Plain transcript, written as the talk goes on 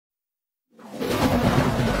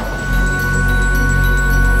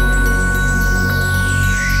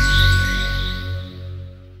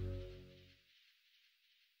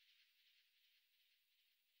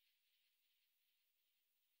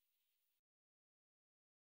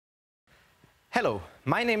Hello,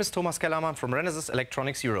 my name is Thomas Kellermann from Renesas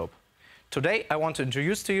Electronics Europe. Today I want to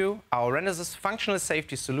introduce to you our Renesas functional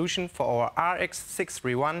safety solution for our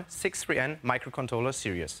RX631 63N microcontroller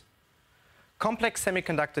series. Complex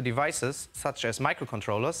semiconductor devices, such as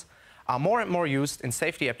microcontrollers, are more and more used in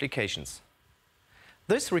safety applications.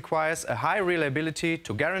 This requires a high reliability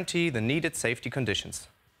to guarantee the needed safety conditions.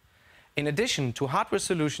 In addition to hardware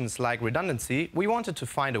solutions like redundancy, we wanted to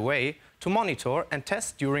find a way to monitor and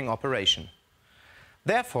test during operation.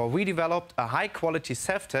 Therefore, we developed a high-quality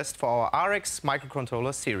self-test for our RX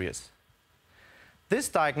microcontroller series. This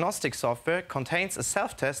diagnostic software contains a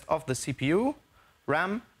self-test of the CPU,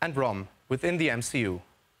 RAM and ROM within the MCU.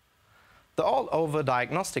 The all-over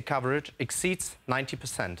diagnostic coverage exceeds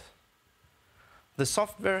 90%. The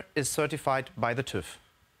software is certified by the TÜV.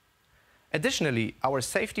 Additionally, our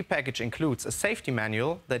safety package includes a safety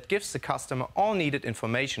manual that gives the customer all needed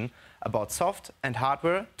information about soft and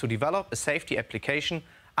hardware to develop a safety application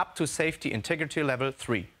up to safety integrity level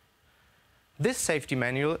 3. This safety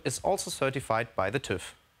manual is also certified by the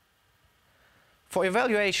TÜV. For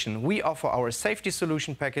evaluation, we offer our safety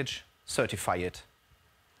solution package, Certify-it.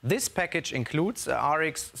 This package includes a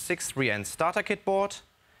RX631 starter kit board,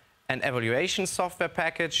 an evaluation software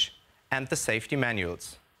package and the safety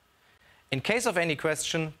manuals. In case of any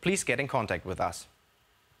question, please get in contact with us.